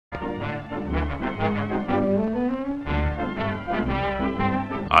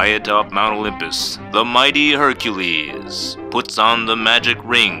High atop Mount Olympus, the mighty Hercules puts on the magic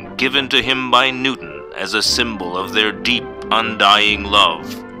ring given to him by Nootin as a symbol of their deep, undying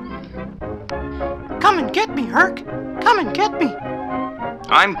love. Come and get me, Herc! Come and get me!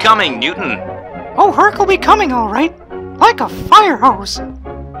 I'm coming, Nootin! Oh, Herc will be coming all right, like a fire hose.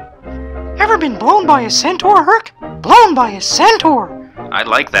 Ever been blown by a centaur, Herc? Blown by a centaur! I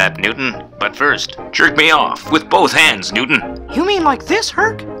like that, Nootin. But first, jerk me off with both hands, Nootin. You mean like this,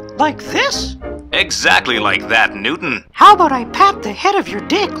 Herc? Like this? Exactly like that, Nootin. How about I pat the head of your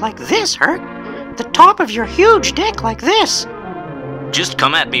dick like this, Herc? The top of your huge dick like this? Just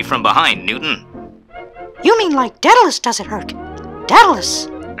come at me from behind, Nootin. You mean like Daedalus does it, Herc? Daedalus!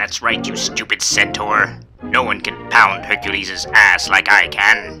 That's right, you stupid centaur. No one can pound Hercules' ass like I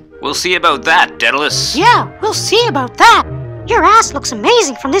can. We'll see about that, Daedalus. Yeah, we'll see about that. Your ass looks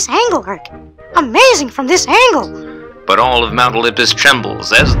amazing from this angle, Herc. Amazing from this angle. But all of Mount Olympus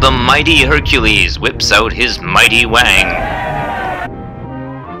trembles as the mighty Hercules whips out his mighty wang.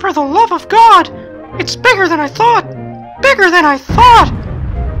 For the love of God, it's bigger than I thought. Bigger than I thought.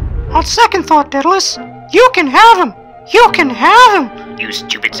 On second thought, Daedalus, you can have him. You can have him. You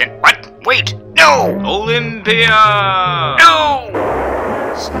stupid what? Wait, no! Olympia! No!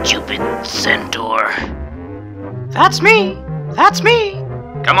 Stupid centaur. That's me. That's me.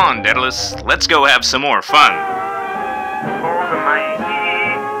 Come on, Daedalus. Let's go have some more fun. Oh, the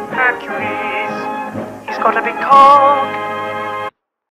mighty Hercules. He's got a big cock